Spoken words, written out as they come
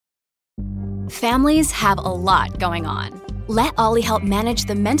Families have a lot going on. Let Ollie help manage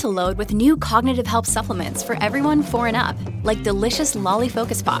the mental load with new cognitive help supplements for everyone 4 and up, like delicious Lolly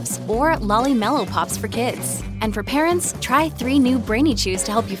Focus Pops or Lolly Mellow Pops for kids. And for parents, try 3 new Brainy Chews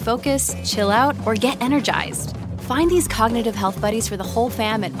to help you focus, chill out, or get energized. Find these cognitive health buddies for the whole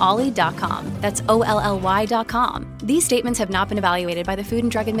fam at ollie.com. That's OLLY.com. These statements have not been evaluated by the Food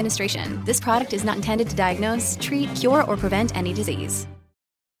and Drug Administration. This product is not intended to diagnose, treat, cure, or prevent any disease.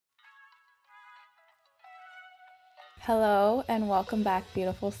 Hello and welcome back,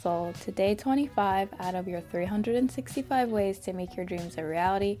 beautiful soul, to day 25 out of your 365 ways to make your dreams a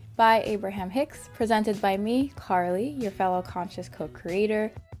reality by Abraham Hicks, presented by me, Carly, your fellow conscious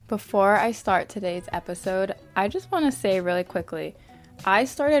co-creator. Before I start today's episode, I just want to say really quickly, I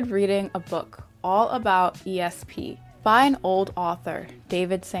started reading a book all about ESP by an old author,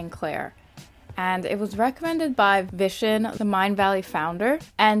 David Sinclair. And it was recommended by Vishen, the Mindvalley founder.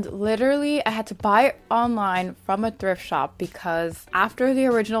 And literally, I had to buy it online from a thrift shop because after the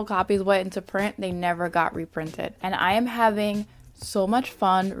original copies went into print, they never got reprinted. And I am having so much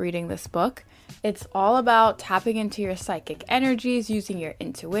fun reading this book. It's all about tapping into your psychic energies, using your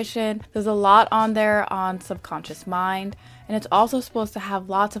intuition. There's a lot on there on subconscious mind. And it's also supposed to have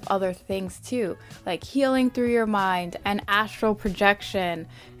lots of other things too, like healing through your mind and astral projection.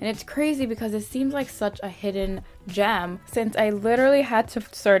 And it's crazy because it seems like such a hidden gem, since I literally had to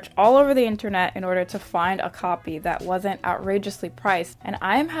search all over the internet in order to find a copy that wasn't outrageously priced. And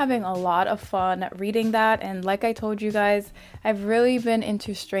I'm having a lot of fun reading that. And like I told you guys, I've really been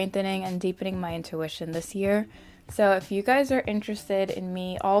into strengthening and deepening my intuition this year. So if you guys are interested in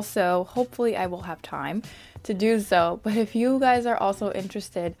me also, hopefully I will have time to do so. But if you guys are also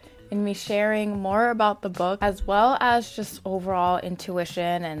interested in me sharing more about the book, as well as just overall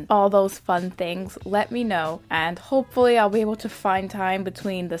intuition and all those fun things, let me know. And hopefully I'll be able to find time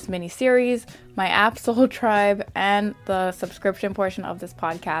between this mini series, my App Soul Tribe, and the subscription portion of this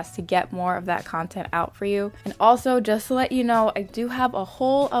podcast to get more of that content out for you. And also, just to let you know, I do have a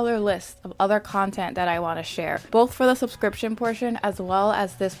whole other list of other content that I want to share, both for the subscription portion as well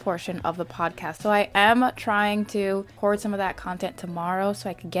as this portion of the podcast. So I am trying to record some of that content tomorrow so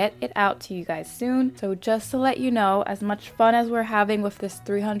I can get it out to you guys soon. So just to let you know, as much fun as we're having with this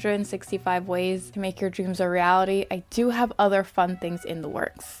 365 ways to make your dreams a reality, I do have other fun things in the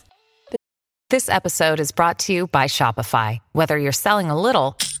works. This episode is brought to you by Shopify. Whether you're selling a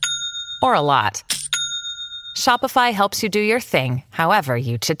little or a lot, Shopify helps you do your thing, however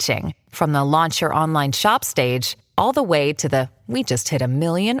you cha-ching. From the launch your online shop stage, all the way to the we just hit 1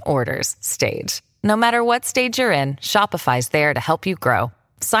 million orders stage. No matter what stage you're in, Shopify's there to help you grow.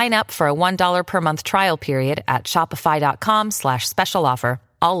 Sign up for a $1 per month trial period at shopify.com/special offer,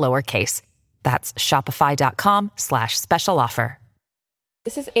 all lowercase. That's shopify.com/special offer.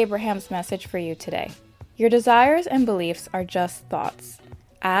 This is Abraham's message for you today. Your desires and beliefs are just thoughts.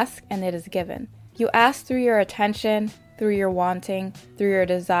 Ask and it is given. You ask through your attention, through your wanting, through your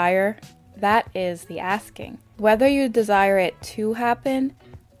desire. That is the asking. Whether you desire it to happen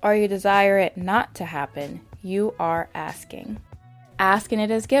or you desire it not to happen, you are asking. Ask and it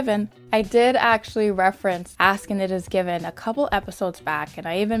is given. I did actually reference Ask and it is given a couple episodes back, and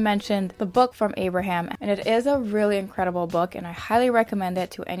I even mentioned the book from Abraham, and it is a really incredible book, and I highly recommend it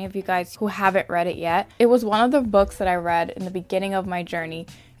to any of you guys who haven't read it yet. It was one of the books that I read in the beginning of my journey,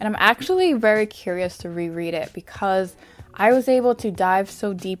 and I'm actually very curious to reread it because I was able to dive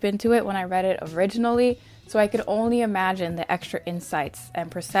so deep into it when I read it originally. So I could only imagine the extra insights and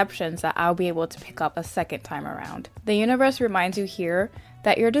perceptions that I'll be able to pick up a second time around. The universe reminds you here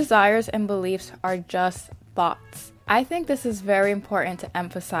that your desires and beliefs are just thoughts. I think this is very important to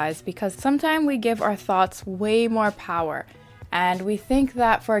emphasize because sometimes we give our thoughts way more power. And we think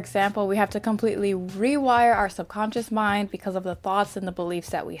that, for example, we have to completely rewire our subconscious mind because of the thoughts and the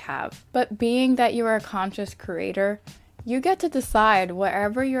beliefs that we have. But being that you are a conscious creator, you get to decide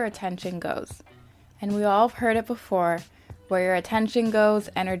wherever your attention goes. And we all have heard it before, where your attention goes,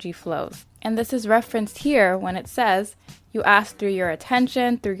 energy flows. And this is referenced here when it says, you ask through your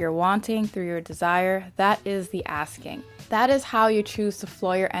attention, through your wanting, through your desire. That is the asking. That is how you choose to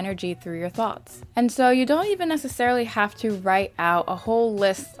flow your energy through your thoughts. And so you don't even necessarily have to write out a whole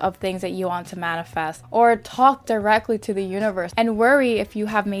list of things that you want to manifest or talk directly to the universe and worry if you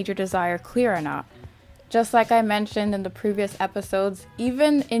have made your desire clear or not. Just like I mentioned in the previous episodes,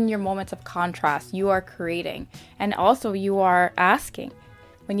 even in your moments of contrast, you are creating and also you are asking.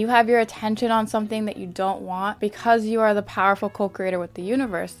 When you have your attention on something that you don't want, because you are the powerful co-creator with the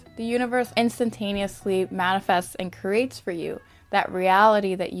universe instantaneously manifests and creates for you that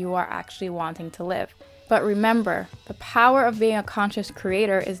reality that you are actually wanting to live. But remember, the power of being a conscious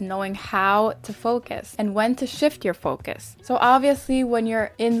creator is knowing how to focus and when to shift your focus. So obviously, when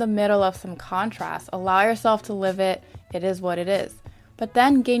you're in the middle of some contrast, allow yourself to live it. It is what it is. But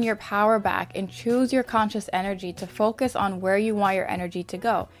then gain your power back and choose your conscious energy to focus on where you want your energy to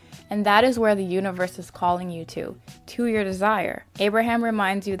go. And that is where the universe is calling you to your desire. Abraham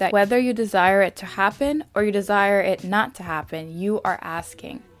reminds you that whether you desire it to happen or you desire it not to happen, you are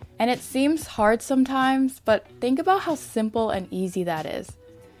asking. And it seems hard sometimes, but think about how simple and easy that is.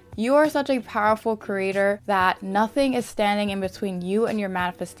 You are such a powerful creator that nothing is standing in between you and your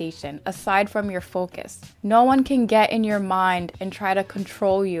manifestation aside from your focus. No one can get in your mind and try to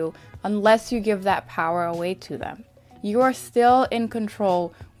control you unless you give that power away to them. You are still in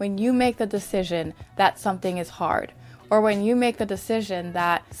control when you make the decision that something is hard, or when you make the decision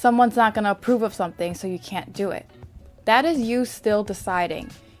that someone's not going to approve of something so you can't do it. That is you still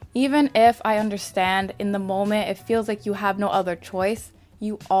deciding. Even if I understand in the moment it feels like you have no other choice,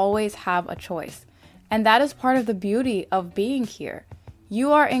 you always have a choice. And that is part of the beauty of being here.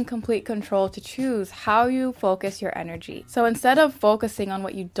 You are in complete control to choose how you focus your energy. So instead of focusing on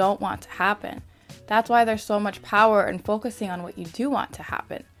what you don't want to happen, that's why there's so much power in focusing on what you do want to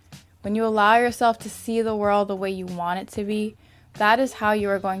happen. When you allow yourself to see the world the way you want it to be, that is how you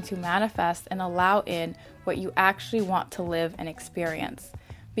are going to manifest and allow in what you actually want to live and experience.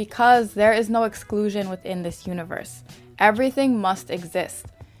 Because there is no exclusion within this universe. Everything must exist.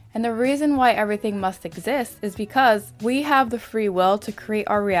 And the reason why everything must exist is because we have the free will to create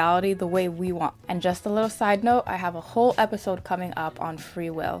our reality the way we want. And just a little side note, I have a whole episode coming up on free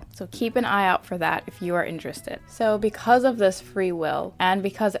will. So keep an eye out for that if you are interested. So because of this free will, and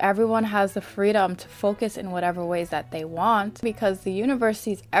because everyone has the freedom to focus in whatever ways that they want, because the universe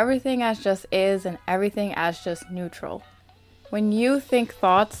sees everything as just is and everything as just neutral. When you think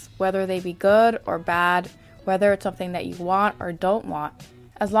thoughts, whether they be good or bad, whether it's something that you want or don't want,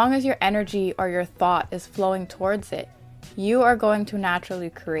 as long as your energy or your thought is flowing towards it, you are going to naturally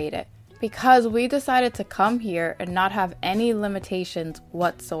create it. Because we decided to come here and not have any limitations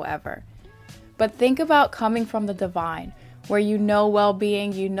whatsoever. But think about coming from the divine, where you know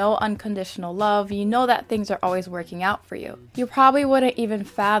well-being, you know unconditional love, you know that things are always working out for you. You probably wouldn't even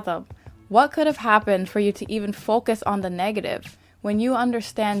fathom what could have happened for you to even focus on the negative when you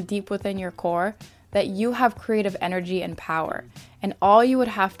understand deep within your core that you have creative energy and power. And all you would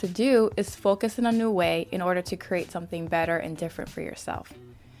have to do is focus in a new way in order to create something better and different for yourself.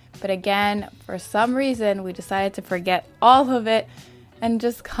 But again, for some reason, we decided to forget all of it and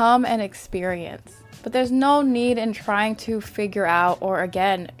just come and experience. But there's no need in trying to figure out or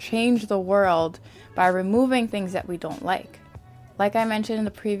again, change the world by removing things that we don't like. Like I mentioned in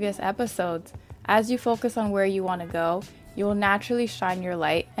the previous episodes, as you focus on where you want to go, you will naturally shine your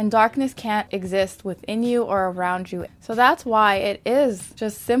light, and darkness can't exist within you or around you. So that's why it is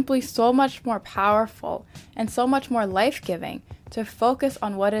just simply so much more powerful and so much more life-giving to focus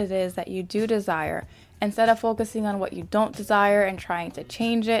on what it is that you do desire instead of focusing on what you don't desire and trying to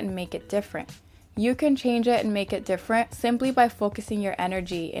change it and make it different. You can change it and make it different simply by focusing your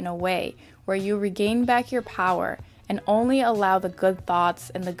energy in a way where you regain back your power and only allow the good thoughts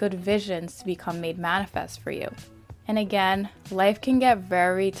and the good visions to become made manifest for you. And again, life can get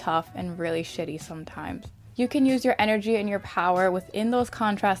very tough and really shitty sometimes. You can use your energy and your power within those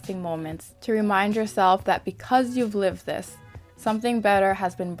contrasting moments to remind yourself that because you've lived this, something better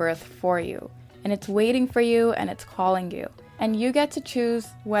has been birthed for you, and it's waiting for you and it's calling you. And you get to choose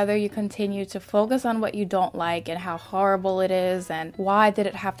whether you continue to focus on what you don't like and how horrible it is and why did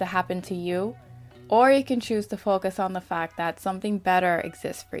it have to happen to you, or you can choose to focus on the fact that something better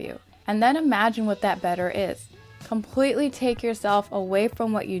exists for you. And then imagine what that better is. Completely take yourself away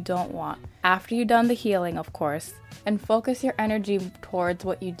from what you don't want, after you've done the healing, of course, and focus your energy towards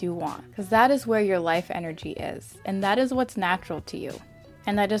what you do want, because that is where your life energy is, and that is what's natural to you.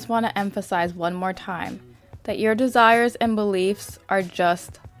 And I just want to emphasize one more time that your desires and beliefs are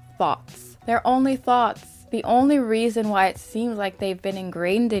just thoughts. They're only thoughts. The only reason why it seems like they've been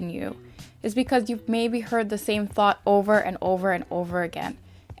ingrained in you is because you've maybe heard the same thought over and over and over again,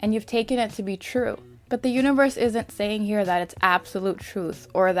 and you've taken it to be true. But the universe isn't saying here that it's absolute truth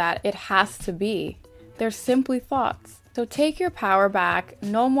or that it has to be. They're simply thoughts. So take your power back.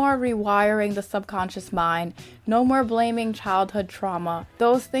 No more rewiring the subconscious mind. No more blaming childhood trauma.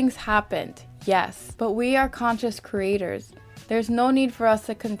 Those things happened, yes, but we are conscious creators. There's no need for us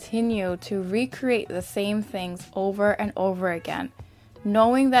to continue to recreate the same things over and over again.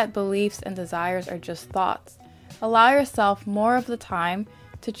 Knowing that beliefs and desires are just thoughts. Allow yourself more of the time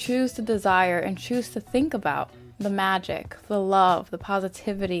to choose to desire and choose to think about the magic, the love, the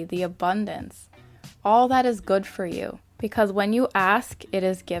positivity, the abundance. all that is good for you, because when you ask, it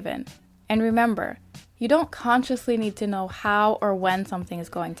is given. And remember, you don't consciously need to know how or when something is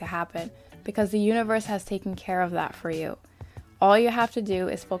going to happen, because the universe has taken care of that for you. All you have to do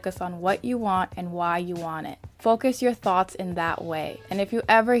is focus on what you want and why you want it. Focus your thoughts in that way. And if you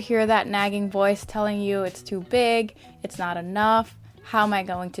ever hear that nagging voice telling you it's too big, it's not enough, how am I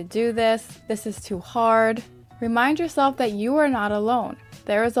going to do this? This is too hard. Remind yourself that you are not alone.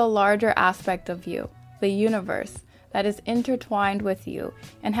 There is a larger aspect of you, the universe, that is intertwined with you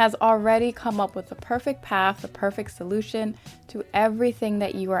and has already come up with the perfect path, the perfect solution to everything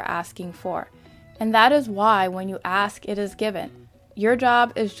that you are asking for. And that is why when you ask, it is given. Your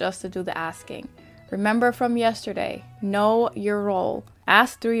job is just to do the asking. Remember from yesterday, know your role.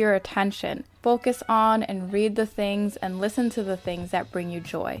 Ask through your attention. Focus on and read the things and listen to the things that bring you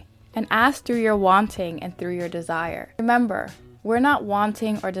joy. And ask through your wanting and through your desire. Remember, we're not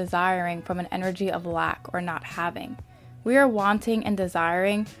wanting or desiring from an energy of lack or not having. We are wanting and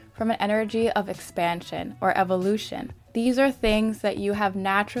desiring from an energy of expansion or evolution. These are things that you have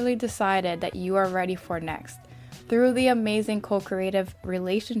naturally decided that you are ready for next, through the amazing co-creative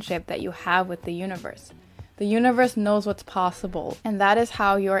relationship that you have with the universe. The universe knows what's possible, and that is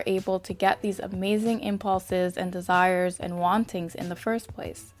how you're able to get these amazing impulses and desires and wantings in the first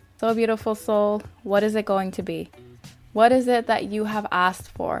place. So beautiful soul, what is it going to be? What is it that you have asked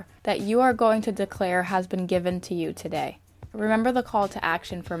for, that you are going to declare has been given to you today? Remember the call to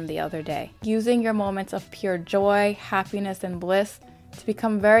action from the other day. Using your moments of pure joy, happiness, and bliss to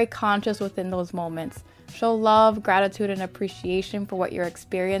become very conscious within those moments. Show love, gratitude, and appreciation for what you're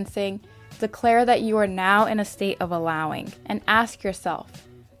experiencing. Declare that you are now in a state of allowing. And ask yourself,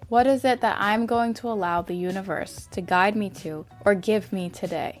 what is it that I'm going to allow the universe to guide me to or give me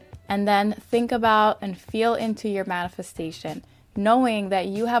today? And then think about and feel into your manifestation, knowing that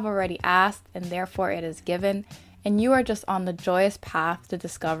you have already asked and therefore it is given. And you are just on the joyous path to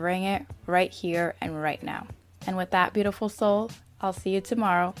discovering it right here and right now. And with that, beautiful soul, I'll see you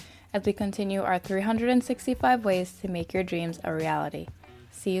tomorrow as we continue our 365 ways to make your dreams a reality.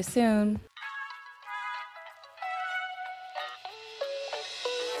 See you soon.